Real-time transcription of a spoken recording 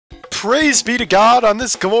Praise be to God on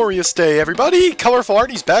this glorious day, everybody! Colorful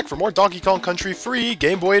Arty's back for more Donkey Kong Country free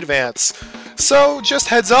Game Boy Advance. So, just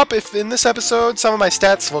heads up, if in this episode some of my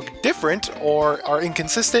stats look different or are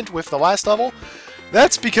inconsistent with the last level,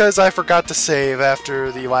 that's because I forgot to save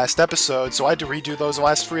after the last episode, so I had to redo those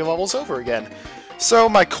last 3 levels over again. So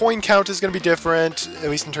my coin count is going to be different, at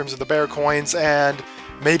least in terms of the bear coins, and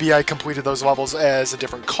maybe I completed those levels as a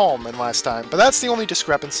different calm than last time. But that's the only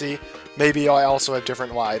discrepancy. Maybe I also have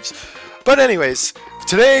different lives. But anyways,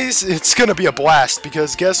 today's it's going to be a blast,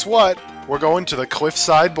 because guess what? We're going to the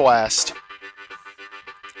Cliffside Blast.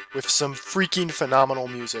 With some freaking phenomenal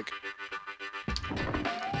music.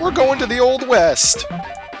 We're going to the Old West.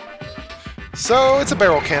 So, it's a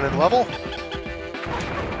barrel cannon level.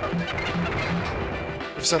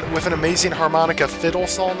 With an amazing harmonica fiddle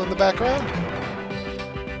song in the background.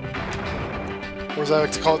 Or as I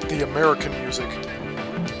like to call it, the American music.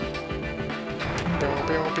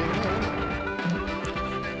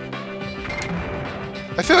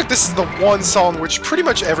 I feel like this is the one song which pretty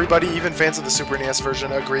much everybody, even fans of the Super NES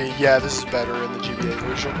version, agree, yeah, this is better in the GBA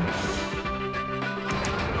version.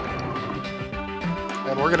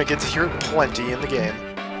 And we're gonna get to hear it plenty in the game.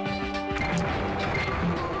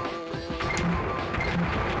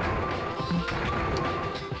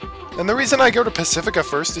 And the reason I go to Pacifica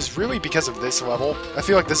first is really because of this level. I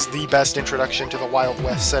feel like this is the best introduction to the Wild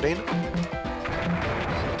West setting.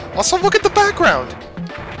 Also, look at the background!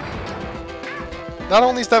 Not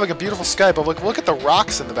only is that like a beautiful sky, but look at the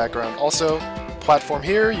rocks in the background. Also, platform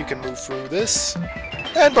here, you can move through this.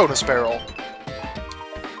 And bonus barrel.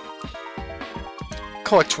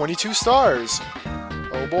 Collect 22 stars.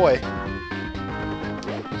 Oh boy.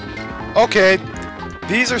 Okay,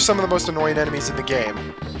 these are some of the most annoying enemies in the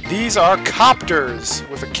game. These are copters,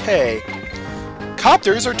 with a K.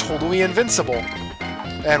 Copters are totally invincible.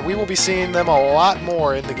 And we will be seeing them a lot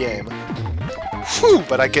more in the game. Whew,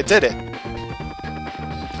 but I did it.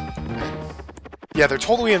 Yeah, they're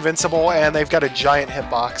totally invincible, and they've got a giant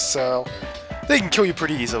hitbox, so they can kill you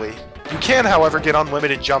pretty easily. You can, however, get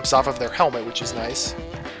unlimited jumps off of their helmet, which is nice.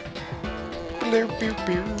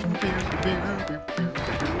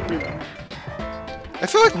 I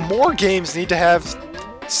feel like more games need to have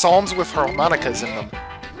songs with harmonicas in them.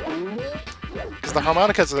 Because the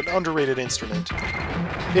harmonica is an underrated instrument,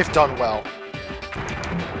 if done well.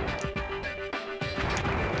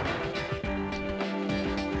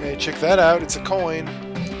 Hey, check that out, it's a coin.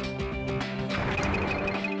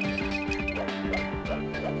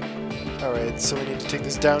 Alright, so we need to take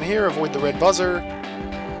this down here, avoid the red buzzer.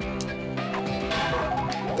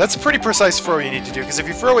 That's a pretty precise throw you need to do, because if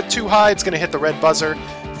you throw it too high, it's going to hit the red buzzer.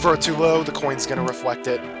 If you throw it too low, the coin's going to reflect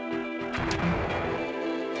it.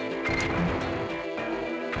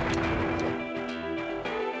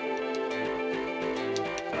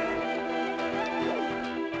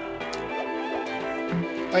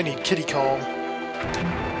 I need Kitty Kong.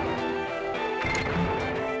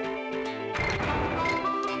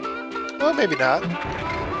 Well, maybe not.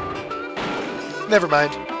 Never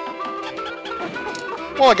mind.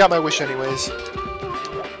 Well, I got my wish anyways.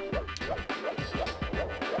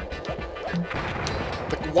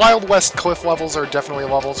 The Wild West cliff levels are definitely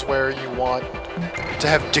levels where you want to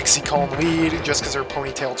have Dixie Kong lead, just because her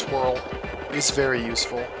ponytail twirl is very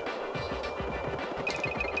useful.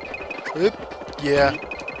 Oop. Yeah.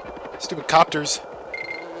 Stupid copters.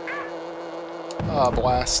 Ah,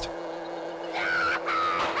 blast.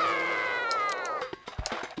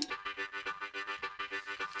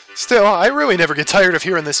 Still, I really never get tired of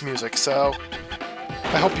hearing this music, so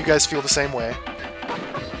I hope you guys feel the same way.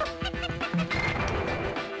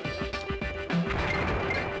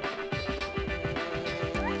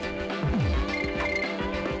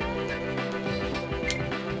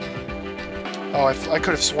 Oh, I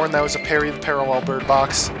could have sworn that was a parry the parallel bird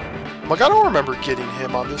box. Like, I don't remember getting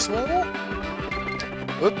him on this level.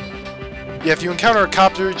 Oop. Yeah, if you encounter a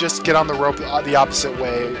copter, just get on the rope the opposite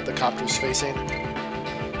way the copter's facing.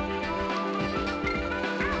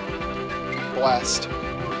 Blast.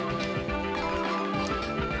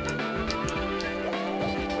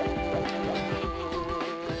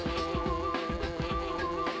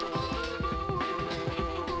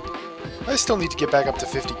 I still need to get back up to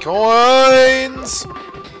 50 coins!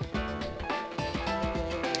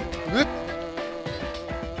 Whoop.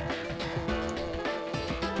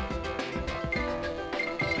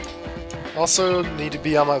 Also, need to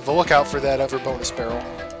be on the lookout for that other bonus barrel.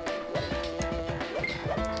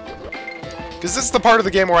 Because this is the part of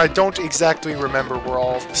the game where I don't exactly remember where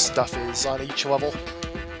all of the stuff is on each level.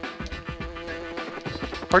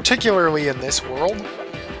 Particularly in this world.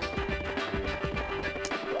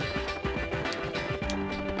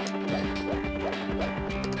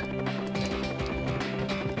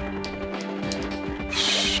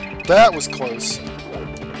 That was close.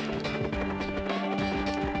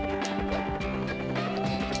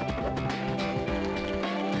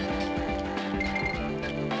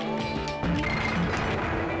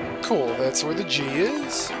 Cool, that's where the G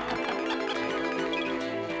is.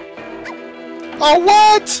 Oh,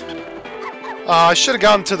 what? I should have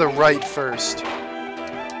gone to the right first.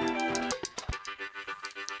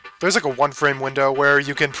 There's like a one-frame window where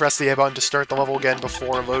you can press the A button to start the level again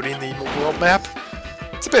before loading the world map.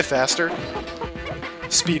 It's a bit faster.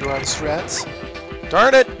 Speedrun strats.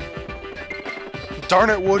 Darn it!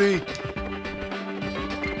 Darn it, Woody!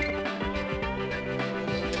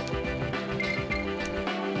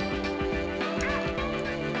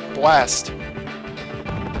 Blast.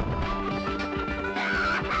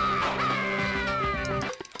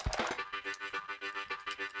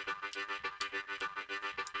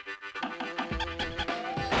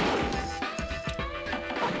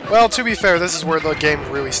 Well, to be fair, this is where the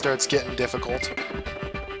game really starts getting difficult.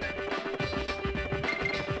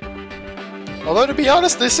 Although, to be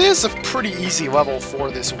honest, this is a pretty easy level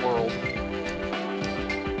for this world.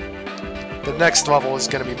 The next level is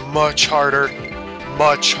going to be much harder.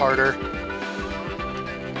 Much harder.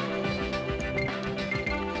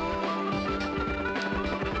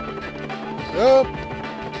 Oh.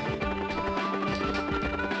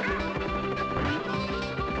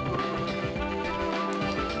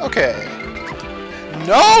 Okay.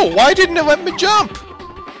 No! Why didn't it let me jump?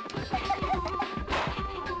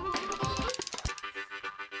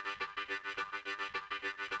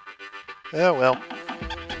 Oh well.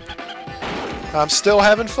 I'm still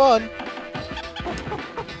having fun.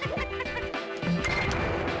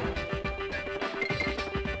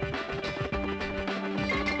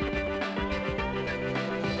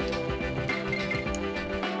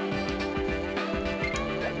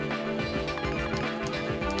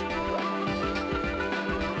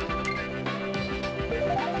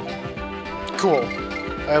 Cool.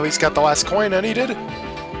 I at least got the last coin I needed.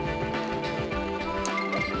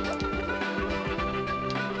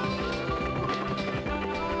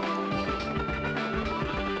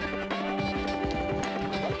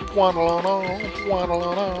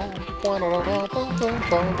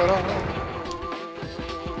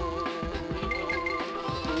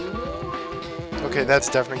 Okay, that's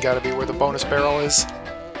definitely got to be where the bonus barrel is.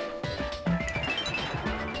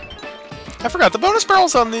 I forgot, the bonus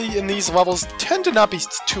barrels in these levels tend to not be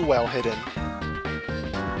too well hidden.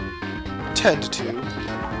 Tend to.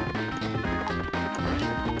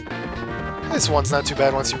 This one's not too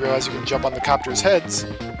bad once you realize you can jump on the copter's heads.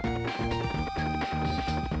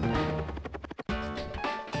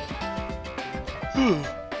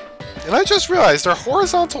 And I just realized, are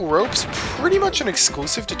horizontal ropes pretty much an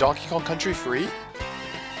exclusive to Donkey Kong Country Free?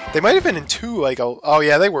 They might have been in 2, like, oh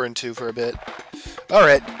yeah, they were in 2 for a bit.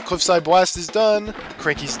 Alright, Cliffside Blast is done,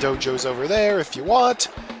 Cranky's Dojo's over there if you want,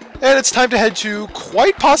 and it's time to head to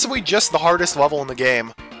quite possibly just the hardest level in the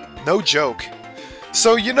game. No joke.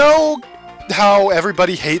 So you know how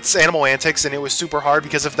everybody hates Animal Antics and it was super hard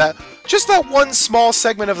because of that, just that one small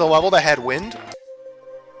segment of the level that had wind?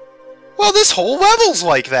 Well, this whole level's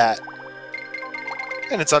like that!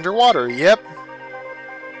 And it's underwater, yep.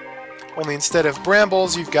 Only instead of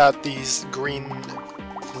brambles, you've got these green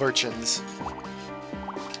urchins.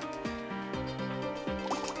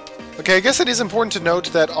 Okay, I guess it is important to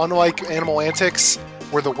note that unlike Animal Antics,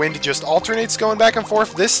 where the wind just alternates going back and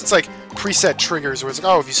forth, this, it's like preset triggers, where it's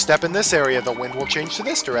like, oh, if you step in this area, the wind will change to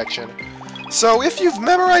this direction. So if you've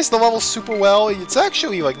memorized the level super well, it's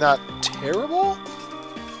actually, like, not terrible,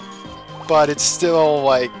 but it's still,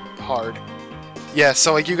 like, hard. Yeah,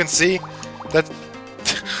 so, like, you can see that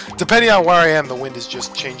depending on where I am, the wind is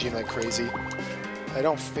just changing like crazy. I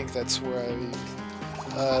don't think that's where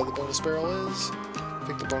the bonus barrel is. I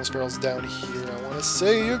think the bonus barrel's down here. I want to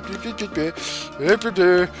say herpaderp,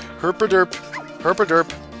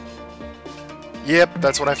 herpaderp. Yep,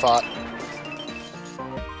 that's what I thought.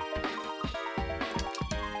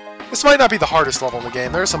 This might not be the hardest level in the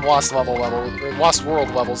game. There are some Lost World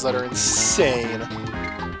levels that are insane.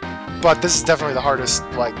 But this is definitely the hardest,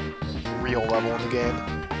 like, real level in the game.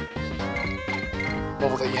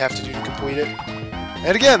 Level that you have to do to complete it.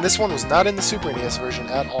 And again, this one was not in the Super NES version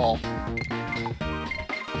at all.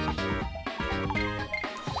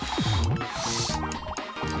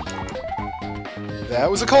 That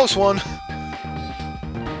was a close one.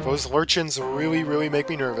 Those urchins really, really make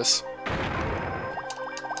me nervous.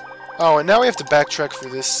 Oh, and now we have to backtrack for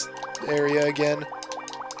this area again.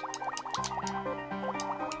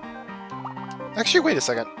 Actually, wait a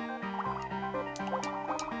second.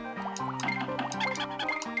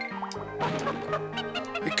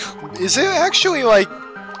 Is it actually, like,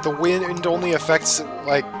 the wind only affects,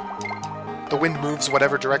 like, the wind moves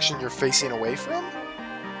whatever direction you're facing away from?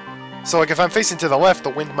 So, like, if I'm facing to the left, the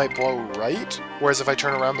wind might blow right, whereas if I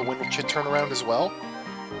turn around, the wind should turn around as well?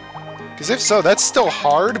 Because if so, that's still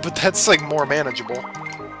hard, but that's, like, more manageable.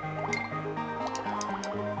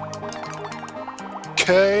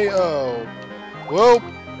 KO. Whoa!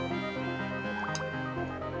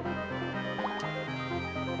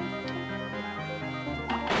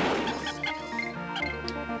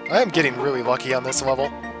 I am getting really lucky on this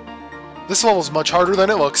level. This level's much harder than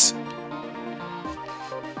it looks.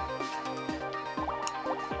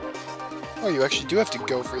 Oh, you actually do have to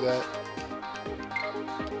go for that.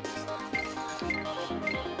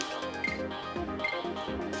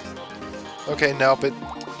 Okay, no, but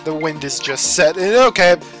the wind is just set. And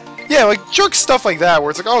okay, yeah, like jerk stuff like that, where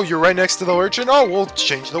it's like, oh, you're right next to the lurchin. Oh, we'll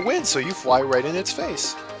change the wind so you fly right in its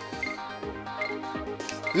face.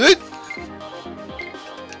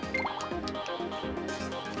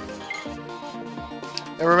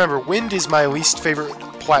 And remember, wind is my least favorite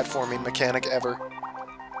platforming mechanic ever.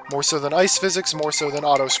 More so than ice physics, more so than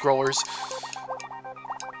auto-scrollers.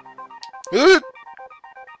 I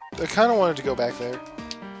kind of wanted to go back there.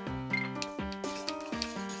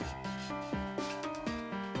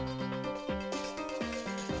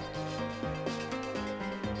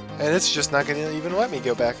 And it's just not going to even let me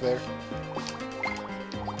go back there.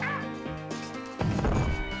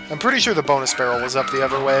 I'm pretty sure the bonus barrel was up the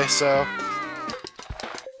other way, so...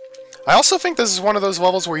 I also think this is one of those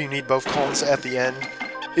levels where you need both cones at the end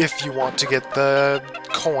if you want to get the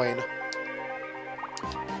coin.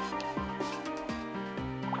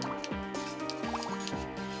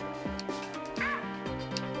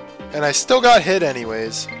 And I still got hit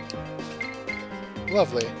anyways.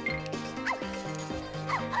 Lovely.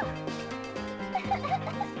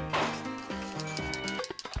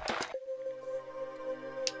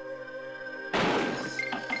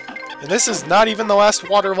 And this is not even the last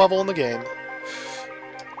water level in the game.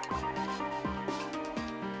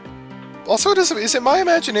 Also, is it my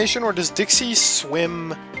imagination, or does Dixie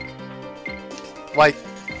swim, like,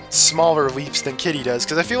 smaller leaps than Kitty does?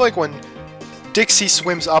 Because I feel like when Dixie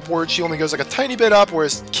swims upwards, she only goes like a tiny bit up,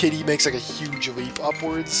 whereas Kitty makes like a huge leap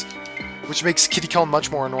upwards. Which makes Kitty Kong much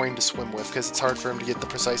more annoying to swim with, because it's hard for him to get the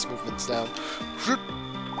precise movements down.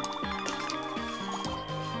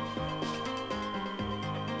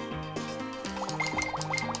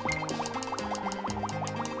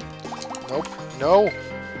 Nope. No!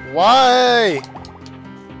 Why?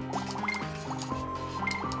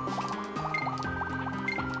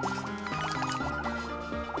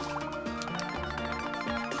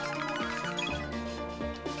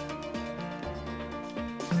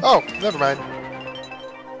 Oh, never mind.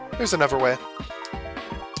 Here's another way.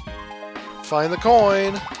 Find the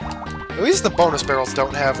coin! At least the bonus barrels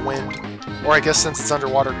don't have wind. Or I guess since it's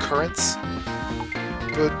underwater, currents.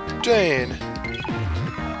 But dang.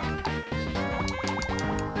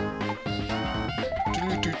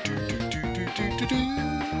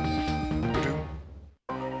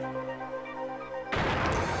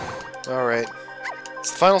 Alright.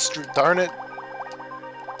 It's the final street. Darn it.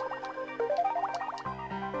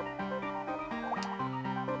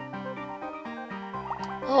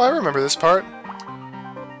 Oh, I remember this part.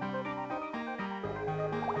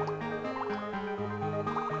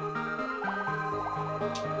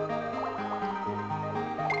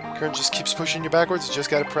 Current just keeps pushing you backwards, you just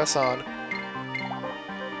gotta press on.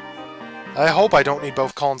 I hope I don't need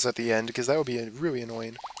both columns at the end, because that would be really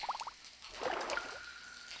annoying.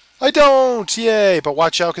 I don't! Yay! But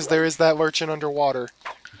watch out, because there is that lurchin underwater.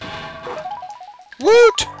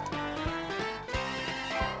 Woot!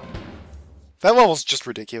 That level's just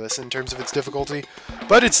ridiculous in terms of its difficulty.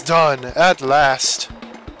 But it's done, at last.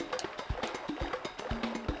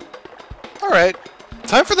 Alright,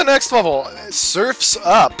 time for the next level. Surf's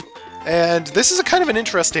Up. And this is a kind of an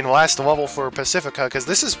interesting last level for Pacifica, because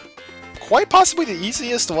this is quite possibly the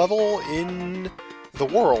easiest level in the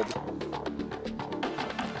world.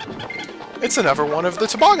 It's another one of the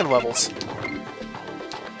toboggan levels.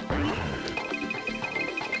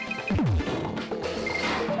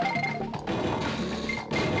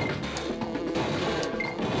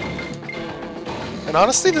 And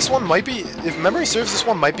honestly, this one might be, if memory serves, this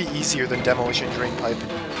one might be easier than Demolition Drain Pipe.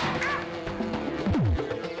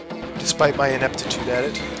 Despite my ineptitude at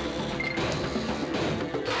it.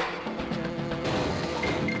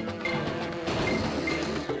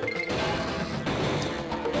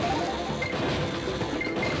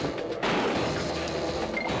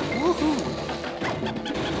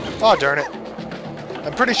 Aw, darn it.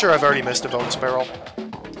 I'm pretty sure I've already missed a bonus barrel.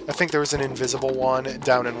 I think there was an invisible one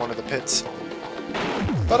down in one of the pits.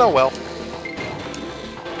 But oh well.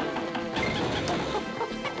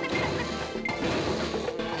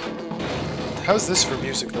 How's this for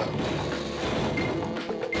music, though?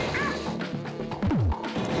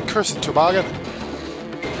 Cursed toboggan.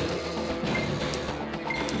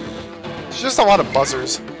 It's just a lot of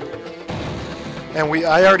buzzers. And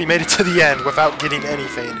I already made it to the end without getting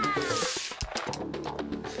anything.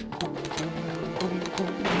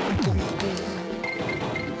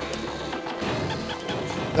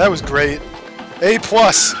 That was great. A+.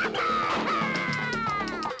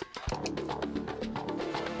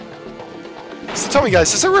 So tell me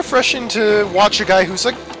guys, is it refreshing to watch a guy who's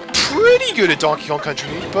like pretty good at Donkey Kong Country,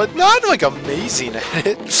 but not like amazing at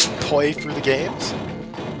it, play through the games?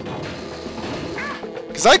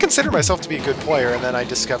 Because I consider myself to be a good player, and then I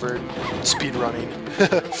discovered speedrunning.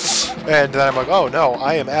 And then I'm like, oh no,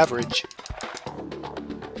 I am average.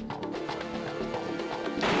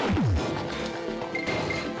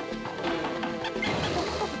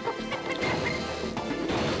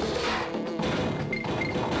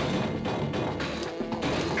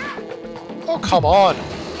 Oh, come on!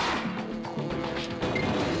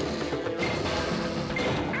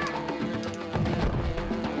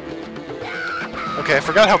 Okay, I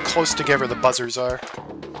forgot how close together the buzzers are.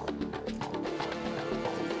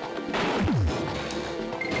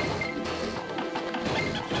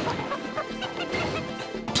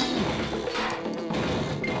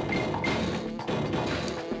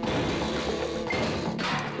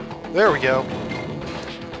 There we go.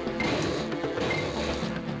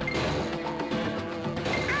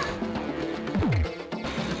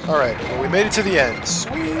 Alright, well, we made it to the end.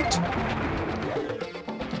 Sweet!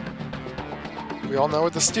 We all know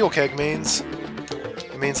what the steel keg means.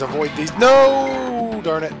 It means avoid these— No!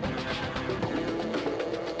 Darn it.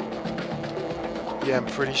 Yeah, I'm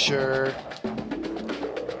pretty sure.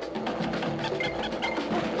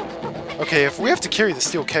 Okay, if we have to carry the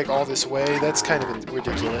steel keg all this way, that's kind of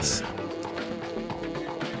ridiculous.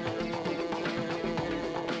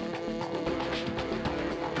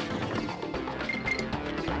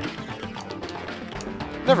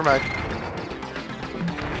 Never mind.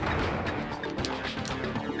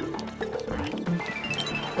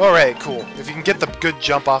 Alright, cool. If you can get the good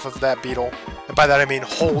jump off of that beetle, and by that I mean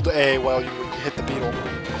hold A while you hit the beetle,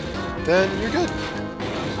 then you're good.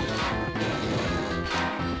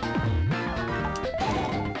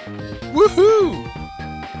 Woohoo!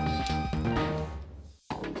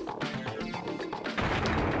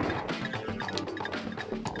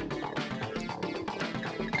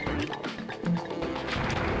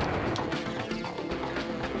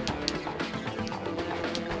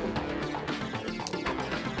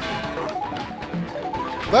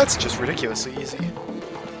 That's just ridiculously easy.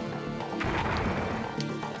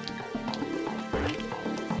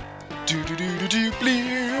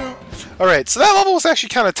 Alright, so that level was actually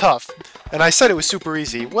kind of tough. And I said it was super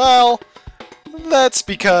easy. Well, that's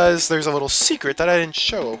because there's a little secret that I didn't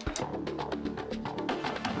show.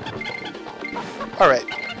 Alright.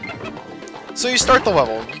 So you start the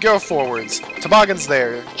level, you go forwards, toboggan's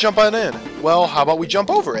there, jump on in. Well, how about we jump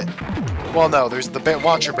over it? Well, no, there's the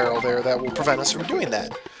launcher barrel there that will prevent us from doing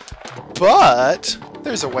that. But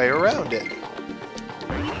there's a way around it.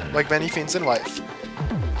 Like many things in life.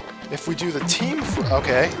 If we do the team for—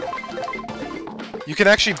 okay. You can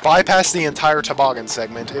actually bypass the entire toboggan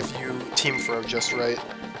segment if you team throw just right.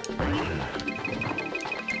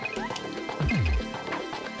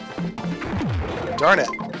 Darn it.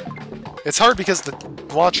 It's hard because the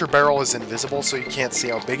launcher barrel is invisible, so you can't see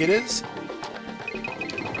how big it is.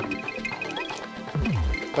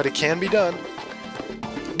 But it can be done.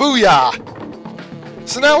 Booyah!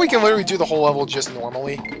 So now we can literally do the whole level just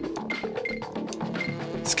normally.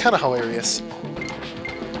 It's kind of hilarious.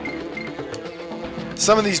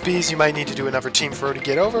 Some of these bees you might need to do another team throw to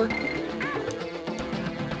get over.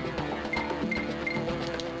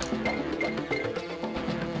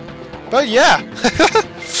 But yeah!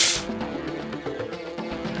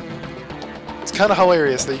 It's kind of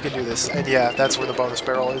hilarious that you can do this. And yeah, that's where the bonus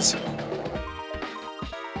barrel is.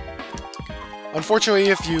 Unfortunately,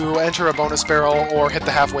 if you enter a bonus barrel or hit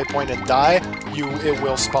the halfway point and die, it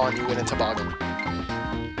will spawn you in a toboggan.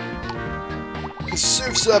 The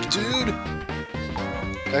surf's up, dude!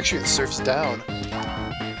 Actually, the surf's down.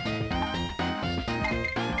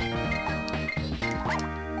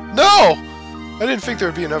 No! I didn't think there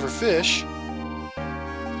would be another fish.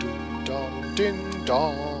 Ding dong, ding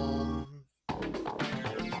dong.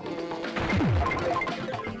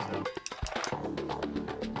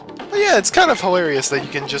 But yeah, it's kind of hilarious that you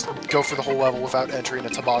can just go for the whole level without entering a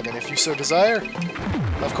toboggan if you so desire.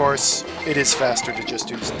 Of course, it is faster to just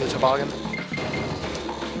do the toboggan.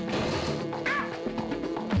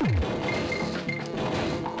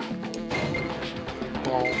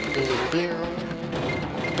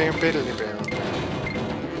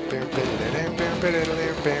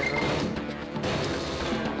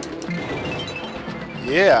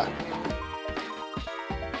 Yeah.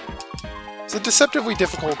 It's a deceptively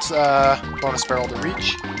difficult bonus barrel to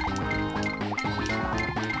reach.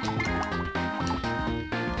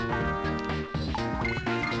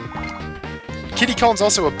 Kitty Kong's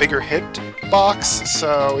also a bigger hit box,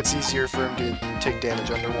 so it's easier for him to take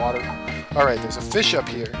damage underwater. Alright, there's a fish up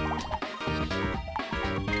here.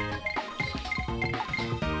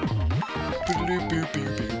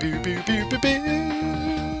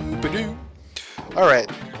 Alright,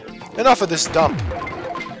 enough of this dump.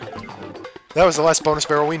 That was the last bonus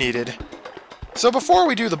barrel we needed. So before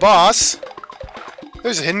we do the boss,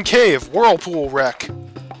 there's a hidden cave, whirlpool wreck.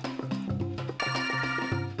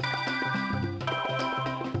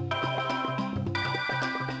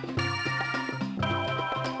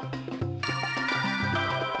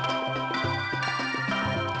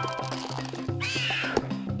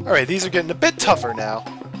 Alright, these are getting a bit tougher now.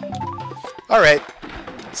 Alright,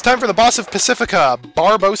 it's time for the boss of Pacifica,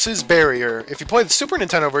 Barbos's Barrier. If you play the Super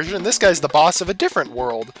Nintendo version, this guy's the boss of a different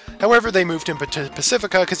world. However, they moved him to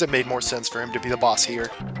Pacifica because it made more sense for him to be the boss here.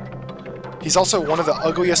 He's also one of the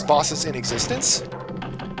ugliest bosses in existence.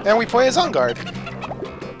 And we play as On Guard.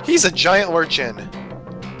 He's a giant urchin.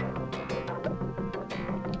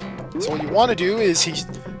 So what you want to do is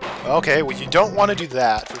okay, well you don't want to do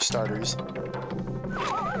that for starters.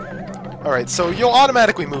 Alright, so you'll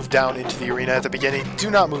automatically move down into the arena at the beginning.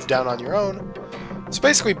 Do not move down on your own. So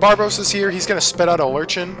basically, Barbos is here. He's going to spit out a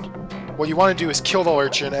lurchin. What you want to do is kill the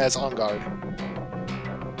lurchin as On Guard.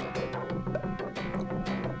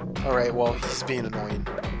 Alright, well, he's being annoying.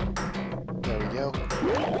 There we go.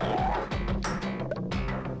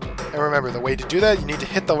 And remember, the way to do that, you need to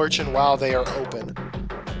hit the lurchin while they are open.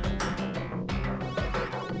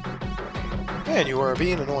 Man, you are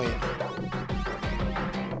being annoying.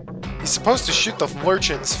 He's supposed to shoot the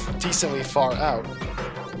lurchins decently far out.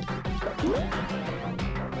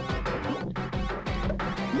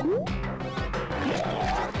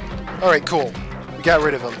 Alright, cool. We got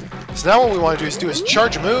rid of him. So now what we want to do is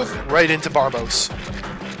charge a move right into Barbos.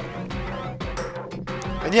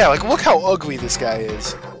 And yeah, like, look how ugly this guy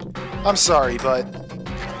is. I'm sorry, but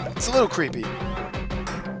it's a little creepy.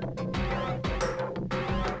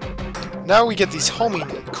 Now we get these homing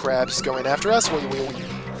crabs going after us.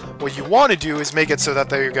 What you want to do is make it so that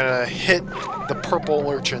they're going to hit the purple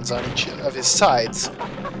urchins on each of his sides.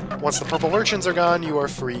 Once the purple urchins are gone, you are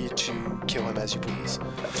free to kill him as you please.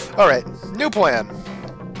 Alright, new plan.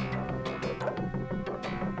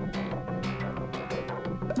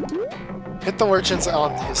 Hit the urchins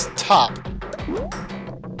on his top.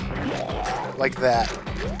 Like that.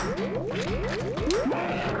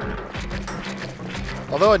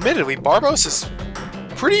 Although, admittedly, Barbos is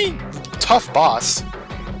a pretty tough boss.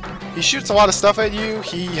 He shoots a lot of stuff at you,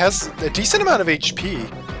 he has a decent amount of HP,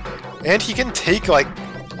 and he can take, like,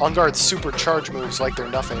 On Guard's super charge moves like they're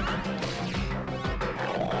nothing.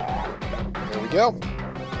 There we go.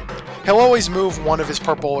 He'll always move one of his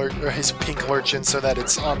purple or his pink lurchins so that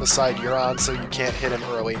it's on the side you're on, so you can't hit him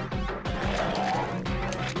early.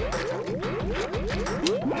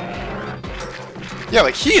 Yeah,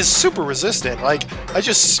 like, he is super resistant. Like, I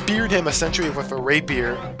just speared him essentially with a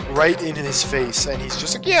rapier right in his face, and he's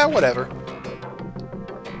just like, yeah, whatever.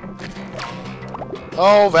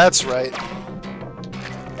 Oh, that's right.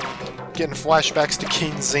 Getting flashbacks to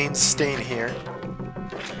King Zane's Stain here.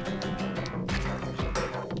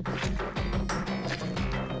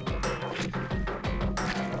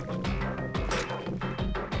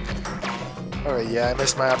 Alright, yeah, I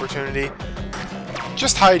missed my opportunity.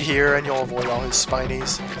 Just hide here and you'll avoid all his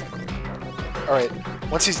spinies. Alright,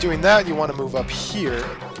 once he's doing that, you want to move up here.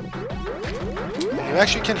 And you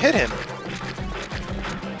actually can hit him.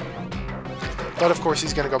 But of course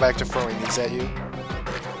he's going to go back to throwing these at you.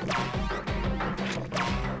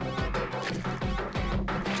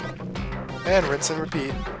 And rinse and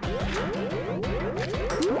repeat.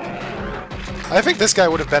 I think this guy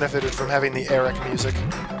would have benefited from having the Eric music.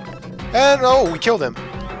 And, oh, we killed him.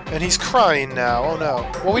 And he's crying now. Oh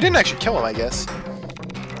no. Well, we didn't actually kill him, I guess.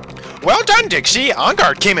 Well done, Dixie! On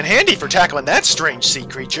Guard came in handy for tackling that strange sea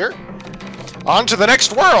creature. On to the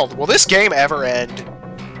next world! Will this game ever end?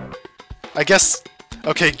 I guess...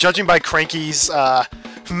 Okay, judging by Cranky's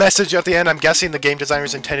message at the end, I'm guessing the game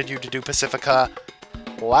designers intended you to do Pacifica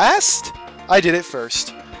last? I did it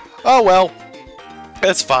first. Oh well.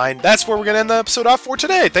 That's fine. That's where we're going to end the episode off for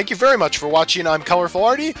today. Thank you very much for watching. I'm Colorful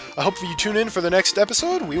Arty. I hope you tune in for the next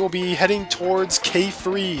episode. We will be heading towards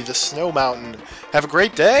K3, the snow mountain. Have a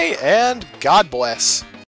great day, and God bless.